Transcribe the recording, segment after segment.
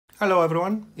Hello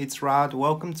everyone, it's Rad.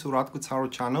 Welcome to Radko Tarot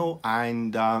channel,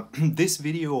 and this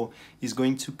video is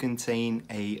going to contain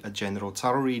a general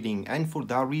tarot reading, and for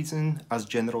that reason, as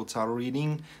general tarot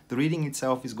reading, the reading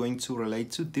itself is going to relate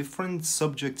to different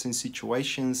subjects and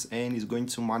situations and is going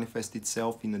to manifest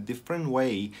itself in a different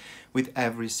way with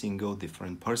every single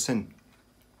different person.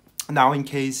 Now, in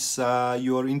case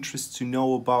you are interested to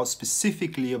know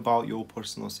specifically about your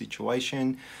personal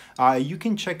situation, you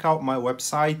can check out my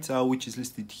website, which is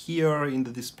listed here in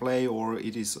the display, or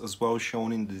it is as well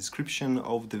shown in the description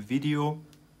of the video.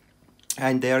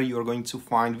 And there you are going to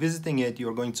find, visiting it, you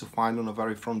are going to find on the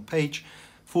very front page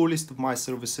full list of my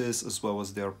services as well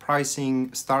as their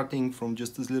pricing, starting from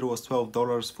just as little as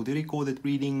 $12 for the recorded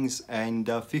readings and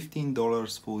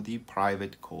 $15 for the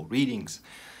private call readings.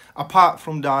 Apart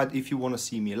from that, if you want to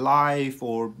see me live,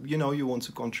 or you want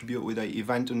to contribute with an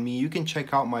event on me, you can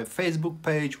check out my Facebook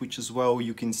page, which as well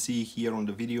you can see here on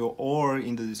the video or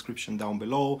in the description down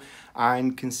below,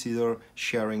 and consider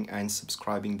sharing and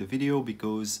subscribing the video,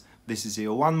 because this is a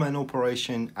one-man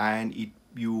operation and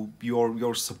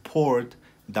your support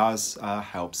does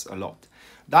helps a lot.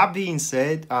 That being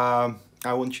said, I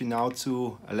want you now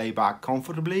to lay back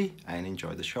comfortably and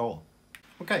enjoy the show.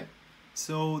 Okay.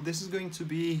 So this is going to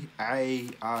be a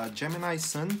Gemini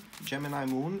Sun, Gemini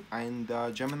Moon, and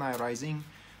Gemini Rising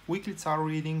weekly tarot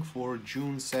reading for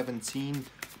June 17th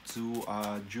to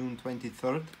June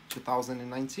 23rd,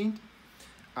 2019.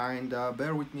 And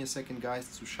bear with me a second,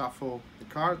 guys, to shuffle the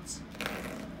cards.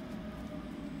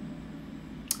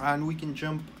 And we can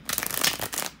jump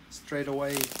straight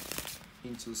away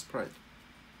into the spread.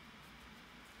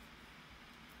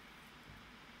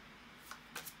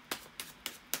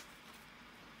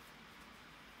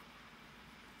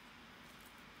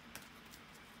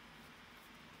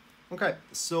 Okay,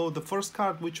 so the first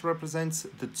card, which represents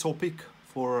the topic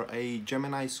for a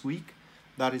Gemini's week,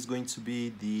 that is going to be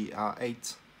the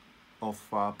Eight of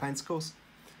Pentacles,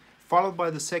 followed by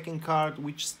the second card,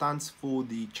 which stands for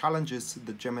the challenges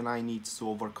that Gemini needs to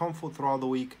overcome throughout the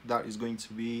week. That is going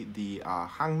to be the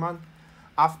Hangman.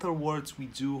 Afterwards, we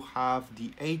do have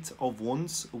the Eight of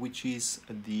Wands, which is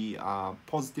the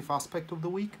positive aspect of the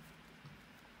week.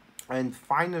 And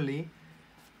finally,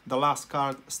 the last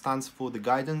card stands for the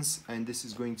guidance, and this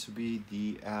is going to be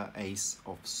the Ace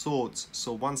of Swords.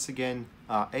 So once again,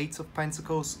 Eight of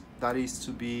Pentacles, that is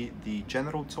to be the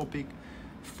general topic,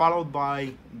 followed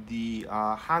by the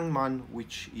Hangman,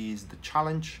 which is the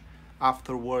challenge.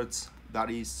 Afterwards,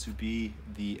 that is to be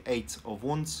the Eight of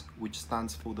Wands, which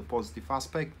stands for the positive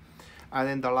aspect. And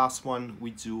then the last one,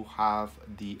 we do have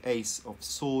the Ace of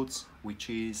Swords, which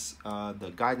is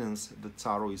the guidance the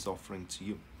tarot is offering to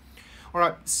you.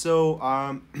 Alright,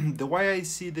 so the way I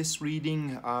see this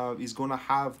reading is going to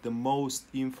have the most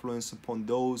influence upon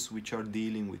those which are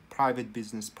dealing with private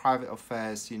business, private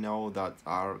affairs, that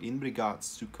are in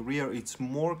regards to career. It's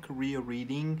more career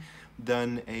reading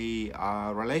than a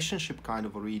relationship kind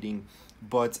of a reading.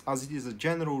 But as it is a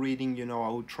general reading, I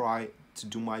will try to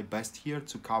do my best here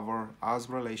to cover as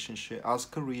relationship, as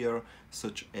career,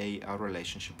 such a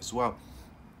relationship as well.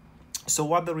 So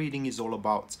what the reading is all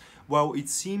about? Well, it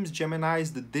seems,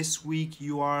 Geminis, that this week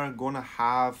you are gonna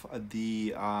have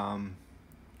the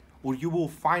or you will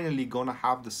finally gonna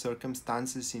have the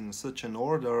circumstances in such an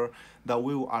order that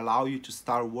will allow you to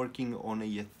start working on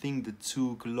a thing that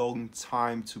took a long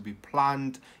time to be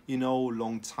planned,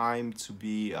 long time to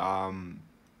be how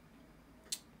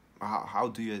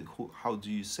do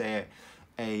you say,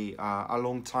 a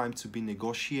long time to be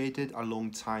negotiated, a long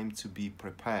time to be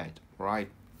prepared, right?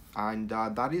 And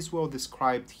that is well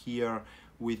described here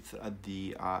with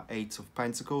the Eight of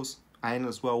Pentacles, and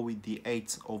as well with the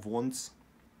Eight of Wands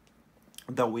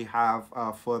that we have.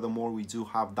 Furthermore, we do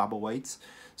have double eights,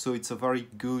 so it's a very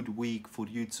good week for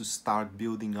you to start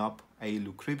building up a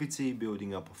lucrativity,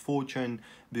 building up a fortune,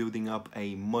 building up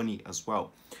a money as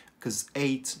well, because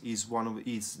 8 is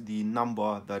the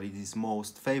number that it is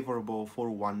most favorable for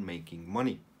one making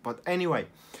money. But anyway,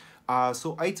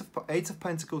 so Eight of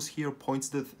Pentacles here points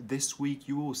that this week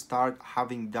you will start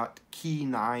having that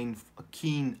keen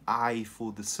eye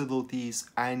for the subtleties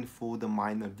and for the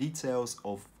minor details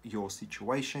of your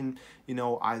situation,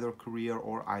 either career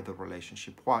or either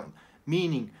relationship one,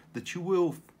 meaning that you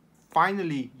will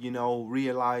finally,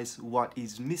 realize what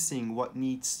is missing, what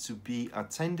needs to be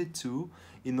attended to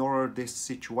in order this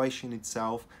situation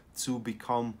itself to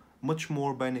become much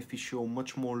more beneficial,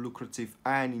 much more lucrative,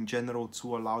 and in general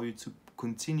to allow you to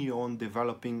continue on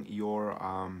developing your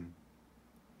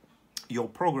your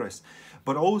progress.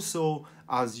 But also,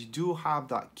 as you do have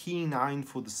that keen eye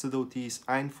for the subtleties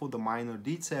and for the minor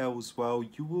details, well,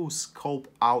 you will scope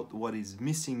out what is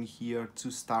missing here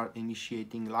to start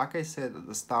initiating, like I said at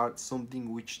the start,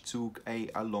 something which took a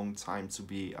long time to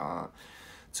be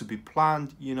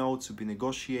planned, you know, to be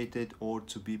negotiated or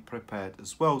to be prepared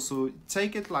as well. So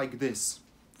take it like this.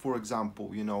 For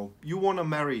example, you know, you want to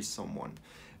marry someone,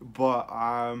 but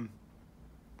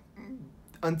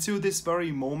until this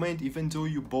very moment, even though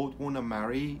you both want to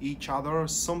marry each other,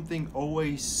 something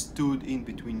always stood in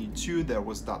between you two. There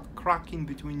was that crack in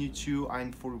between you two,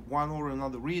 and for one or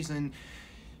another reason,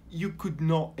 you could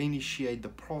not initiate the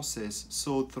process.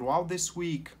 So throughout this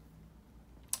week,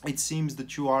 it seems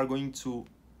that you are going to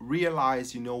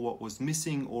realize, you know, what was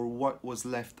missing or what was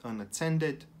left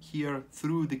unattended here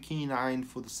through the keen eye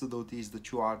for the subtleties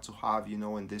that you are to have, you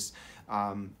know, in this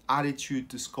attitude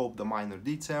to scope the minor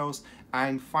details.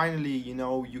 And finally, you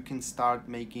know, you can start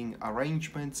making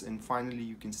arrangements, and finally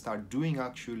you can start doing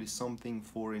actually something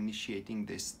for initiating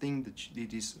this thing that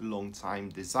it is long time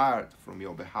desired from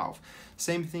your behalf.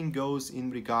 Same thing goes in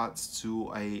regards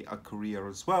to a career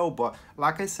as well, but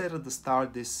like I said at the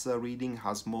start, this reading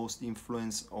has most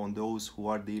influence on those who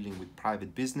are dealing with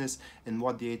private business. And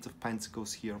what the Eight of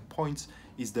Pentacles here points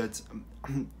is that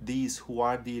these who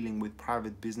are dealing with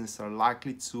private business are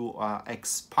likely to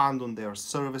expand on their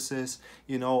services,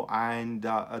 you know, and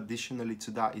additionally to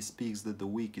that, it speaks that the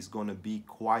week is going to be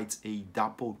quite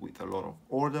dappled with a lot of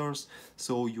orders,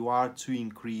 so you are to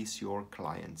increase your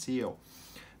clientele.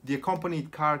 The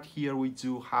accompanied card here, we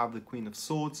do have the Queen of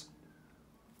Swords.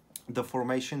 The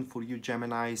formation for you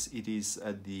Geminis, it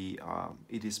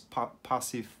is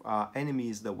passive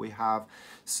enemies that we have.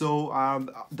 So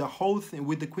the whole thing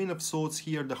with the Queen of Swords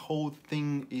here, the whole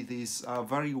thing, it is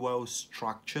very well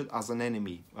structured as an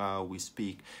enemy. We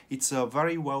speak, it's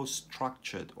very well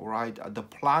structured, all right? The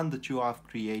plan that you have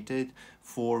created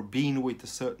for being with a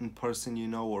certain person, you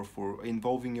know, or for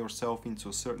involving yourself into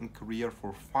a certain career,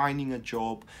 for finding a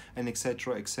job, and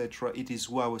etc, etc, it is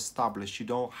well established. You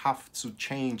don't have to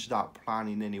change that plan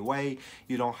in any way.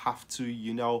 You don't have to,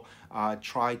 you know,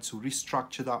 try to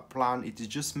restructure that plan. It is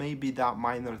just maybe that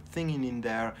minor thing in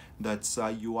there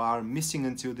that you are missing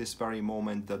until this very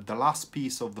moment, that the last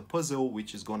piece of the puzzle,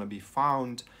 which is going to be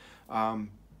found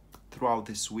throughout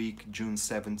this week, June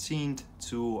 17th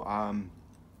to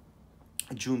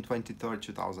June 23rd,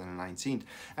 2019.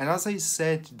 And as I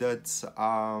said, that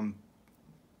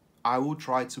I will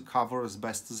try to cover as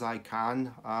best as I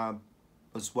can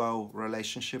as well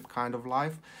relationship kind of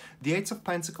life. The Eight of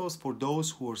Pentacles, for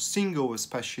those who are single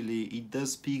especially, it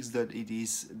does speak that it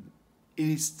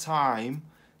is time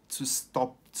to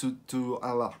stop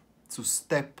to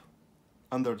step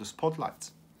under the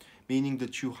spotlight, meaning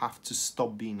that you have to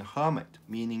stop being a hermit,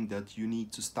 meaning that you need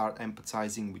to start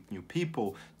empathizing with new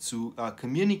people, to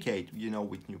communicate, you know,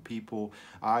 with new people.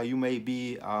 You may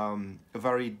be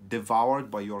very devoured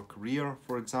by your career,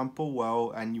 for example,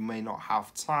 well, and you may not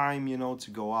have time, you know, to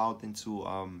go out and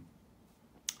to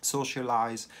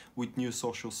socialize with new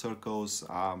social circles,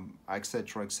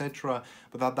 etc, etc,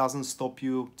 but that doesn't stop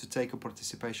you to take a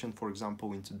participation, for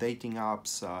example, into dating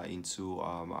apps, into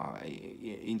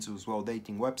as well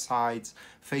dating websites,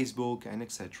 Facebook, and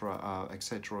etc,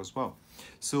 etc as well.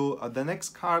 So the next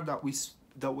card that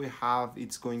we have,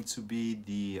 it's going to be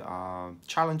the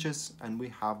challenges, and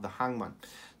we have the Hangman.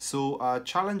 So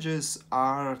challenges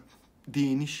are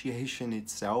the initiation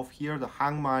itself here. The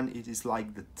Hangman, it is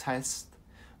like the test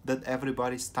that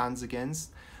everybody stands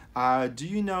against. Do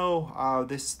you know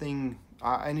this thing,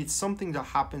 and it's something that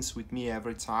happens with me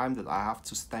every time that I have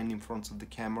to stand in front of the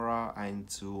camera and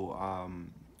to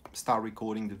start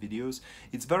recording the videos.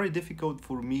 It's very difficult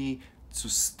for me to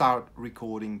start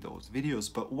recording those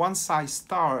videos, but once I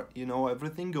start, you know,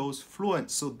 everything goes fluent.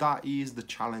 So that is the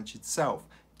challenge itself,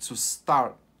 to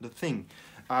start the thing.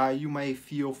 You may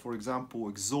feel, for example,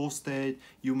 exhausted.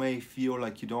 You may feel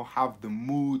like you don't have the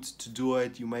mood to do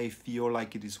it. You may feel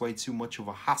like it is way too much of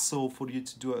a hassle for you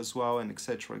to do it as well, and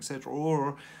etc, etc.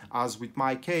 Or, as with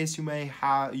my case, you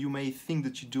may think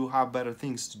that you do have better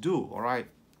things to do. All right,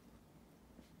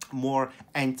 more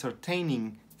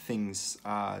entertaining things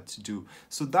to do.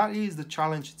 So that is the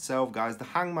challenge itself, guys. The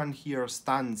Hangman here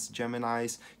stands,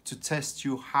 Geminis, to test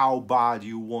you how bad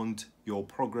you want your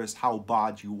progress, how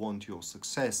bad you want your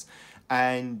success.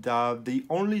 And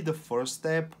the first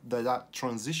step, that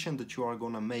transition that you are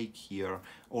going to make here,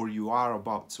 or you are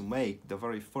about to make, the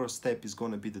very first step is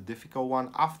going to be the difficult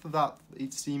one. After that,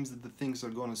 it seems that the things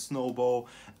are going to snowball,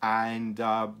 and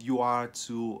you are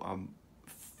to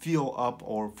fill up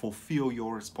or fulfill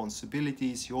your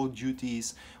responsibilities, your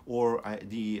duties, or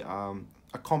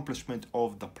accomplishment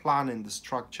of the plan and the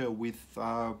structure with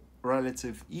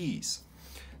relative ease.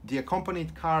 The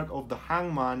accompanied card of the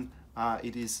Hangman,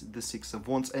 it is the Six of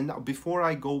Wands. And before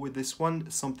I go with this one,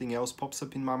 something else pops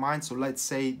up in my mind. So let's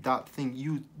say that thing,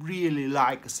 you really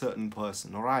like a certain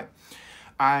person, all right?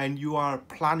 And you are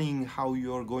planning how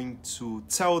you're going to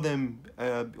tell them,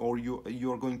 or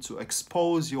you're going to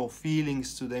expose your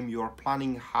feelings to them. You're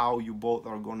planning how you both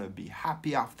are going to be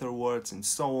happy afterwards, and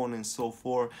so on and so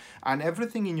forth. And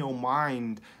everything in your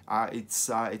mind, it's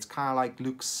kind of like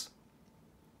looks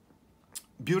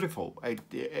beautiful.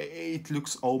 It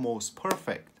looks almost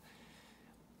perfect.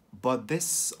 But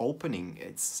this opening,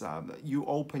 it's you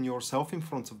open yourself in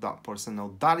front of that person.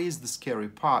 Now that is the scary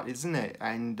part, isn't it?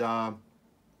 And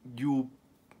you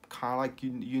kind of like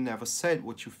you never said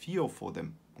what you feel for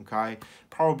them. Okay,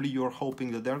 probably you're hoping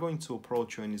that they're going to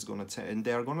approach you and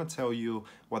they're gonna tell you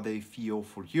what they feel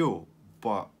for you,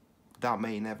 but that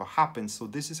may never happen. So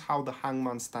this is how the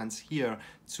Hangman stands here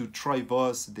to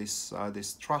traverse this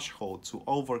this threshold, to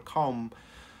overcome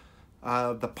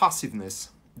the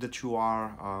passiveness that you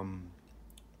are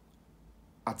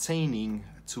attaining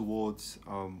towards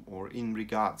or in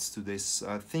regards to this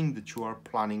thing that you are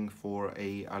planning for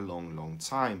a long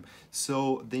time.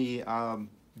 So the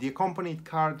accompanied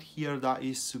card here, that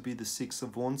is to be the Six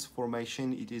of Wands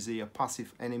formation. It is a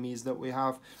passive enemies that we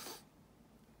have.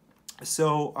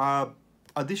 So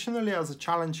additionally, as a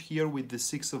challenge here with the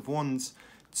Six of Wands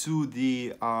to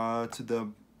the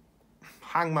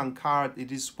Hangman card,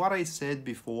 it is what I said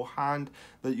beforehand,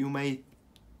 that you may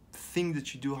think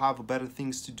that you do have better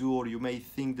things to do, or you may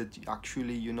think that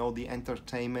actually, you know, the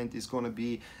entertainment is going to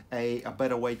be a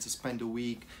better way to spend a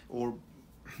week, or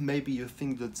maybe you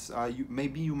think that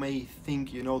maybe you may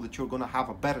think, you know, that you're going to have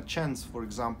a better chance, for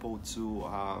example,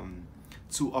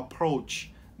 to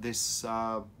approach this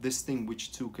this thing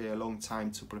which took a long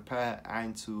time to prepare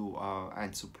and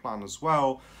to plan as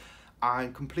well,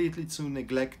 and completely to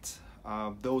neglect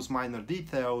those minor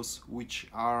details which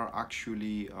are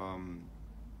actually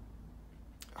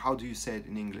how do you say it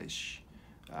in English,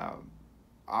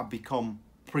 are become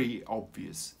pretty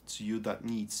obvious to you, that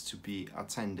needs to be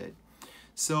attended.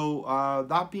 So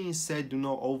that being said, do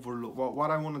not overlook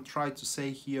what I want to try to say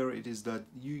here. It is that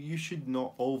you should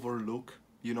not overlook,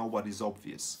 you know, what is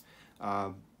obvious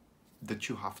that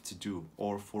you have to do,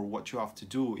 or for what you have to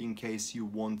do in case you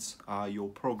want your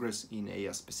progress in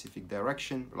a specific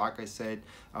direction. Like I said,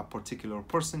 a particular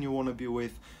person you want to be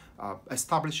with,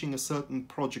 establishing a certain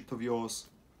project of yours,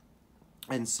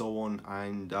 and so on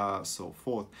and so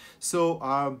forth.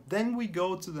 So then we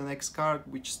go to the next card,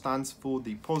 which stands for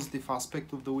the positive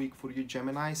aspect of the week for you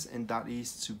Geminis, and that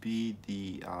is to be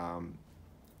the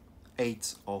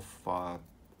Eight of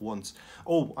Wands.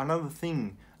 Oh, another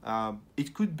thing,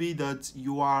 it could be that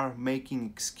you are making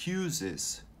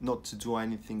excuses not to do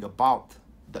anything about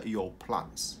your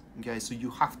plans. Okay, so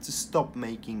you have to stop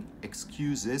making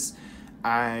excuses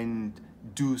and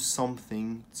do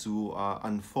something to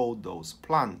unfold those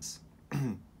plans.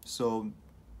 So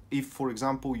if, for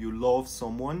example, you love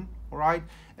someone, all right,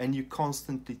 and you're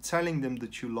constantly telling them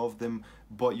that you love them,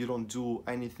 but you don't do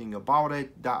anything about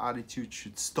it, that attitude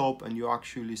should stop, and you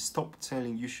actually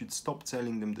should stop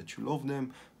telling them that you love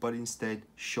them, but instead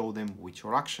show them with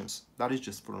your actions. That is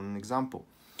just for an example.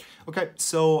 Okay,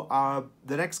 so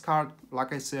the next card,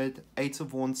 like I said, Eight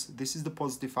of Wands. This is the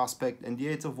positive aspect, and the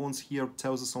Eight of Wands here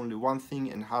tells us only one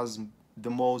thing and has the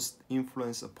most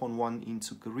influence upon one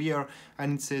into career,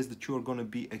 and it says that you're going to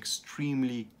be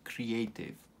extremely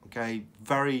creative. Okay,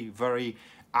 very, very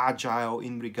agile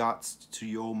in regards to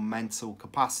your mental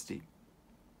capacity.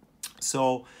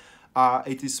 So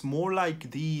it is more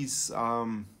like these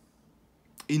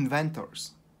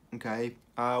inventors, okay,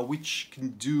 which can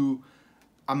do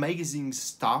amazing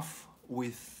stuff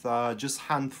with just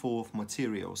handful of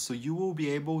materials. So you will be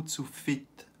able to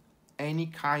fit any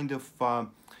kind of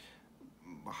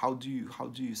how do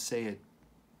you say it?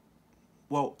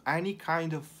 Well, any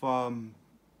kind of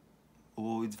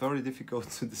oh, it's very difficult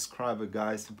to describe it,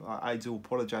 guys. I do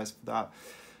apologize for that.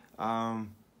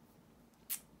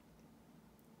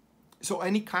 So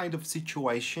any kind of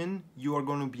situation, you are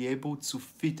going to be able to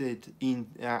fit it in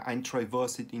and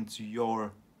traverse it into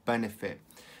your benefit.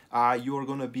 You are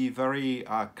going to be very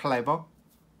clever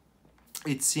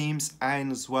it seems,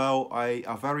 and as well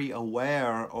are very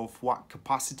aware of what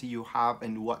capacity you have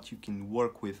and what you can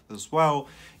work with as well,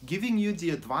 giving you the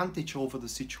advantage over the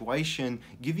situation,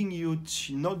 giving you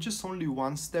not just only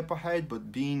one step ahead,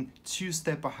 but being 2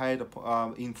 steps ahead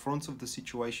in front of the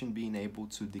situation, being able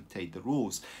to dictate the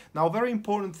rules. Now, a very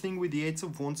important thing with the Eight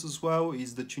of Wands as well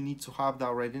is that you need to have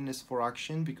that readiness for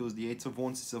action, because the Eight of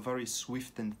Wands is a very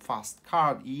swift and fast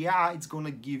card. Yeah, it's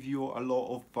gonna give you a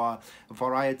lot of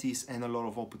varieties and a lot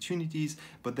of opportunities,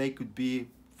 but they could be,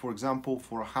 for example,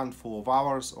 for a handful of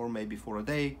hours or maybe for a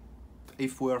day,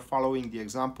 if we are following the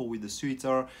example with the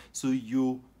suitor. So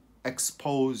you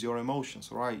expose your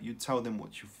emotions, right? You tell them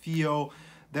what you feel.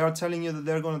 They are telling you that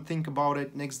they're going to think about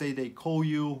it. Next day they call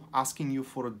you asking you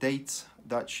for a date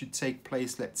that should take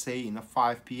place, let's say in a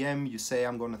 5 p.m. You say,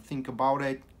 I'm going to think about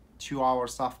it. 2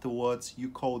 hours afterwards, you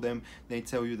call them, they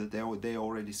tell you that they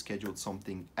already scheduled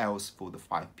something else for the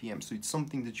 5 p.m. So it's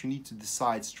something that you need to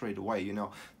decide straight away. You know,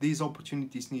 these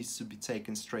opportunities needs to be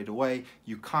taken straight away.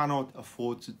 You cannot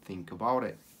afford to think about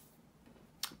it.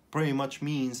 Pretty much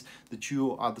means that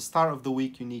you, at the start of the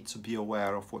week, you need to be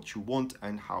aware of what you want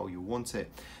and how you want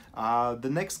it. The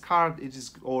next card,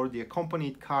 or the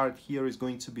accompanied card here, is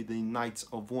going to be the Knight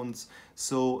of Wands.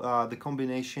 So the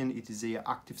combination, it is a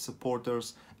active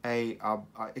supporters, a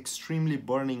extremely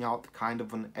burning out kind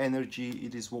of an energy.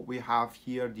 It is what we have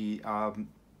here.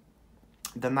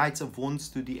 The Knight of Wands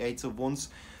to the Eight of Wands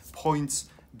points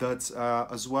that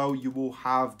as well you will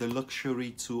have the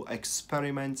luxury to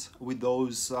experiment with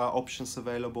those options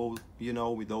available, you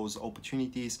know, with those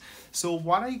opportunities. So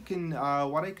what I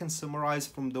can summarize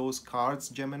from those cards,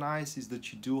 Geminis, is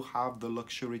that you do have the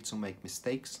luxury to make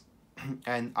mistakes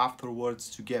and afterwards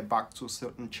to get back to a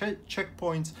certain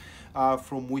checkpoint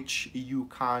from which you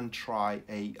can try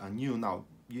a new. Now,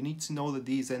 you need to know that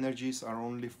these energies are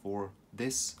only for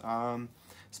this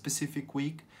specific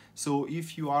week. So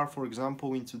if you are, for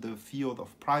example, into the field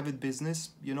of private business,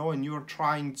 you know, and you're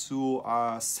trying to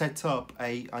set up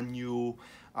a new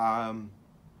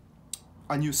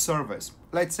service,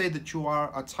 let's say that you are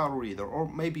a tarot reader,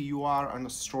 or maybe you are an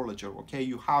astrologer, okay,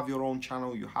 you have your own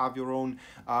channel, you have your own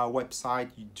website,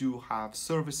 you do have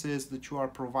services that you are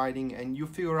providing, and you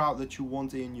figure out that you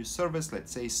want a new service,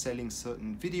 let's say selling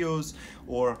certain videos,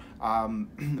 or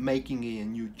making a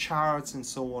new charts, and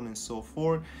so on and so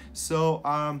forth. So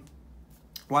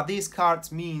what these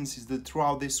cards means is that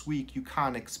throughout this week you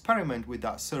can experiment with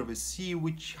that service, see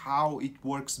how it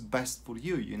works best for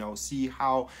you, you know, see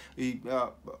how it's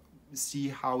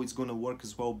going to work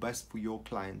as well best for your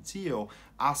clientele.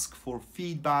 Ask for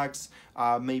feedbacks,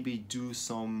 maybe do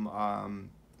some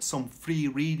free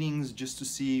readings just to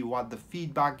see what the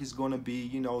feedback is going to be,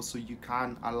 you know, so you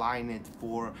can align it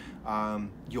for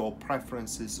your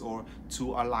preferences, or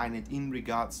to align it in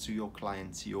regards to your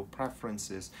clientele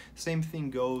preferences. Same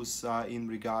thing goes in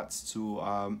regards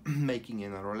to making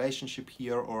in a relationship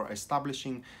here, or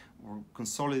establishing or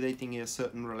consolidating a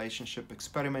certain relationship.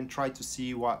 Experiment, try to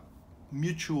see what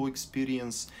mutual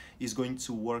experience is going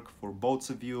to work for both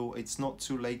of you. It's not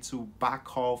too late to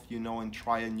back off, you know, and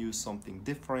try and use something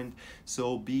different.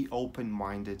 So be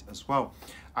open-minded as well.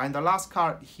 And the last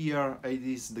card here, it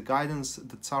is the guidance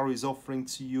the tarot is offering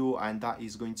to you, and that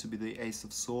is going to be the Ace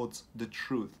of Swords, the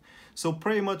truth. So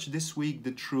pretty much this week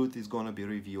the truth is going to be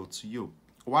revealed to you.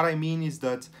 What I mean is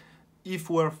that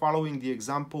if we're following the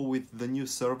example with the new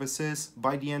services,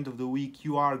 by the end of the week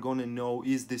you are going to know,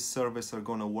 is this service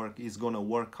going to work, is going to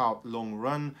work out long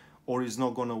run, or is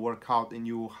not going to work out, and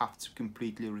you will have to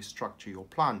completely restructure your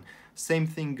plan. Same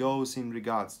thing goes in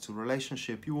regards to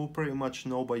relationship. You will pretty much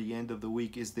know by the end of the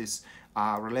week, is this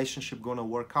relationship going to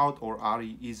work out, or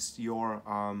is your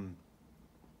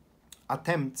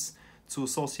attempts to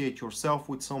associate yourself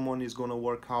with someone is going to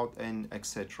work out, and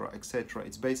etc, etc.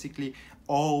 It's basically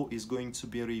all is going to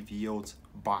be revealed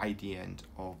by the end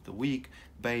of the week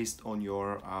based on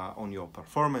your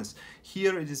performance.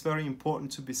 Here it is very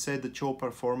important to be said that your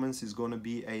performance is going to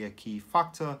be a key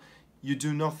factor. You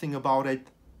do nothing about it,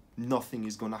 nothing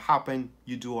is going to happen.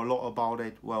 You do a lot about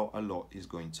it, well, a lot is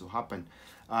going to happen.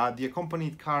 The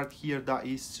accompanied card here, that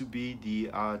is to be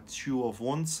the Two of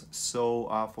Wands.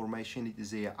 So formation, it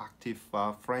is a active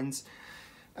friends,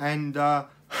 and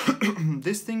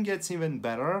this thing gets even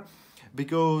better,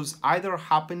 because either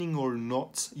happening or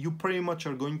not, you pretty much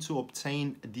are going to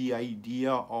obtain the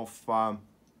idea of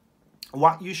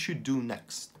what you should do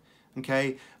next.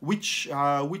 Okay, which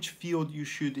field you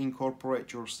should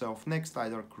incorporate yourself next,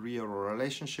 either career or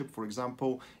relationship. For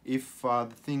example, if the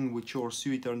thing with your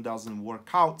suitor doesn't work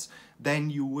out, then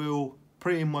you will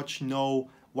pretty much know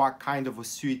what kind of a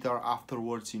suitor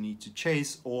afterwards you need to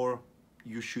chase, or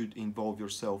you should involve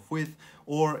yourself with,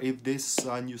 or if this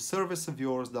new service of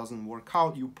yours doesn't work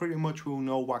out, you pretty much will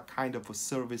know what kind of a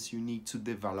service you need to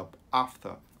develop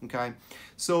after. Okay,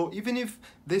 so even if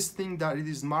this thing that it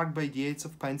is marked by the Eight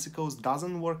of Pentacles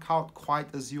doesn't work out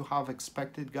quite as you have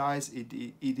expected, guys, it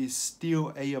is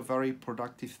still a very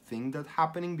productive thing that's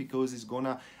happening, because it's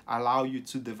gonna allow you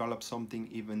to develop something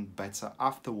even better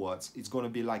afterwards. It's gonna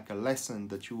be like a lesson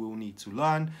that you will need to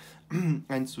learn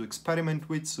and to experiment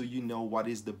with, so you know what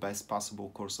is the best possible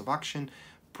course of action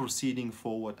proceeding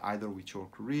forward, either with your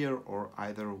career or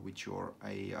either with your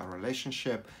a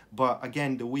relationship. But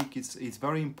again, the week it's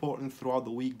very important throughout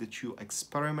the week that you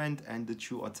experiment and that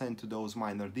you attend to those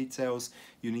minor details.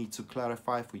 You need to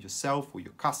clarify for yourself, for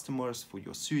your customers, for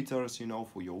your suitors, you know,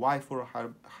 for your wife or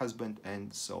husband,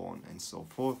 and so on and so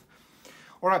forth.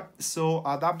 All right, so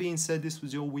that being said, this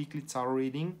was your weekly tarot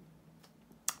reading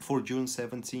for June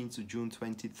 17th to June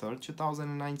 23rd,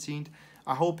 2019.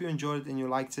 I hope you enjoyed it and you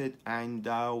liked it, and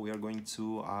we are going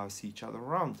to see each other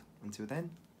around. Until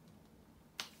then,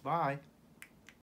 bye.